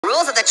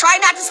rules of the Try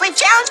Not to Sleep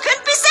Challenge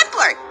couldn't be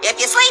simpler. If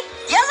you sleep,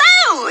 you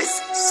lose.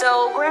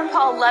 So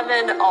Grandpa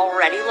Lemon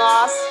already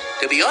lost?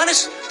 To be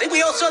honest, I think we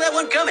all saw that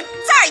one coming.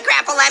 Sorry,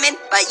 Grandpa Lemon,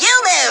 but you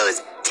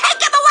lose.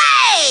 Take him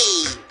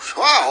away.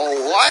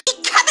 Whoa, what?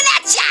 Coming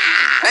at ya.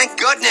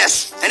 Thank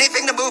goodness.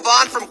 Anything to move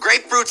on from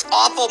Grapefruit's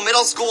awful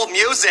middle school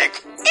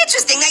music.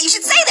 Interesting that you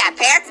should say that,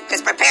 Pear,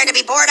 because prepare to be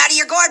bored out of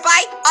your gourd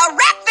by a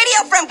rap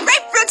video from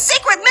Grapefruit's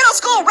secret middle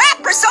school rap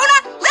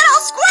persona,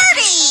 Little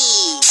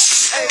Squirty.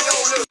 Hey, yo,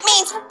 look.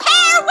 Means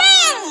Pear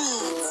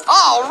wins.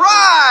 All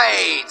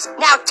right.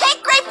 Now take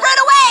Grapefruit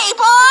away,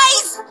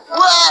 boys.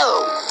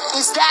 Whoa!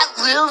 Is that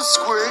Lil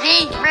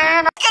Squirty?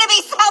 Man, it's gonna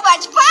be so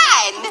much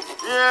fun.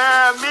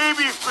 Yeah,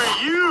 maybe for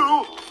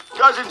you.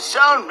 Doesn't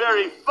sound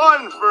very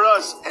fun for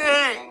us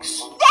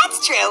eggs.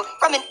 That's true.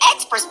 From an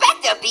egg's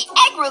perspective, the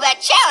egg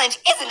roulette challenge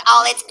isn't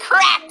all it's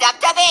cracked up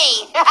to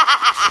be.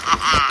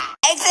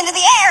 Eggs into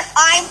the air,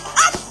 I'm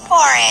up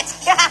for it.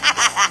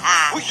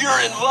 Well,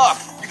 you're in luck,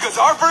 because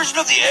our version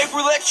of the egg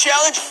roulette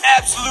challenge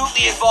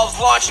absolutely involves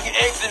launching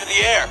eggs into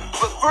the air.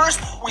 But first,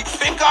 we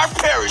pick our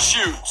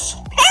parachutes.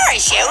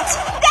 Parachutes?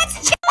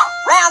 That's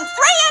Round 3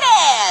 it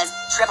is.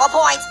 Triple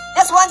points.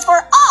 This one's for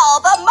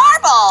all the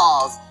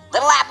marbles.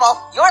 Little Apple,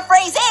 your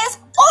phrase is,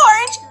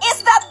 orange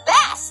is the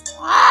best.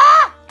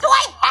 Do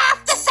I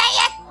have to say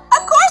it?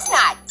 Of course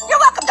not.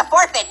 You're welcome to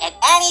forfeit at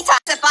any time.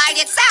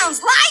 It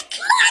sounds like...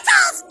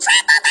 Mortals,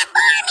 tremble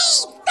before me.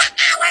 The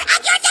hour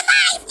of your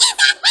demise is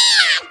at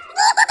hand.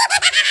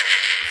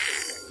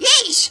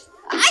 Yeesh.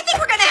 I think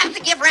we're going to have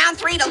to give round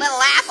 3 to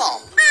Little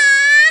Apple.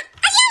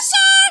 Are you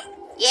sure?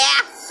 Yeah,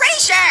 pretty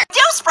sure.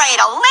 Do spray it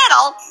a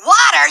little.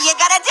 What are you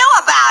going to do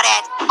about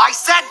it? I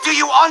said, do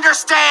you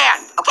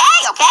understand?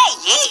 Okay,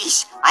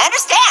 yeesh. I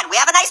understand. We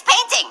have a nice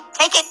painting.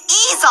 Take it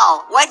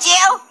easel, would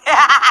you?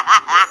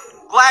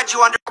 Glad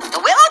you The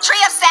Willow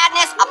Tree of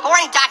Sadness, a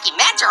boring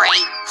documentary.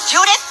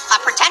 Judith,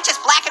 a pretentious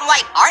black and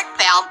white art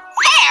film.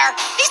 Pear,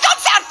 these don't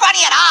sound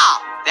funny at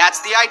all. That's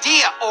the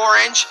idea,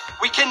 Orange.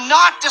 We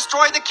cannot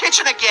destroy the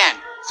kitchen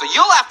again. So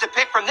you'll have to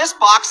pick from this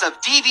box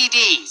of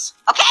DVDs.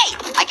 Okay,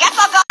 I guess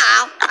I'll go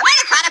now. I might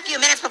have caught a few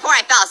minutes before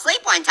I fell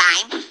asleep one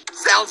time.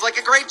 Sounds like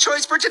a great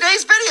choice for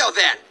today's video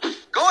then.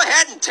 Go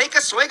ahead and take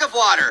a swig of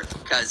water,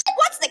 cause...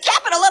 What's the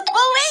capital of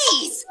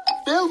Belize?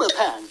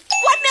 Belmopan.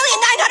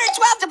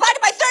 1,912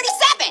 divided by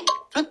 37.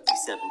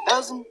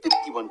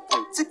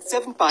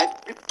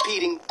 27,051.675.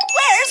 Repeating.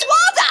 Where's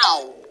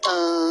Waldo?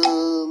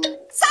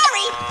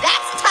 Sorry,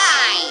 that's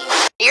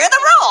time. Here are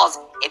the rules.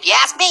 If you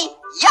ask me,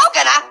 you're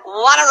gonna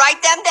want to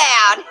write them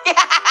down.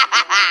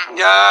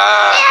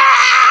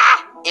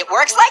 It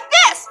works like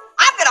this.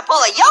 I'm gonna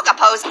pull a yoga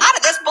pose out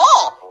of this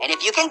bowl. And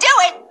if you can do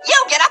it,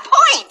 you get a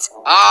point.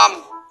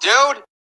 Dude,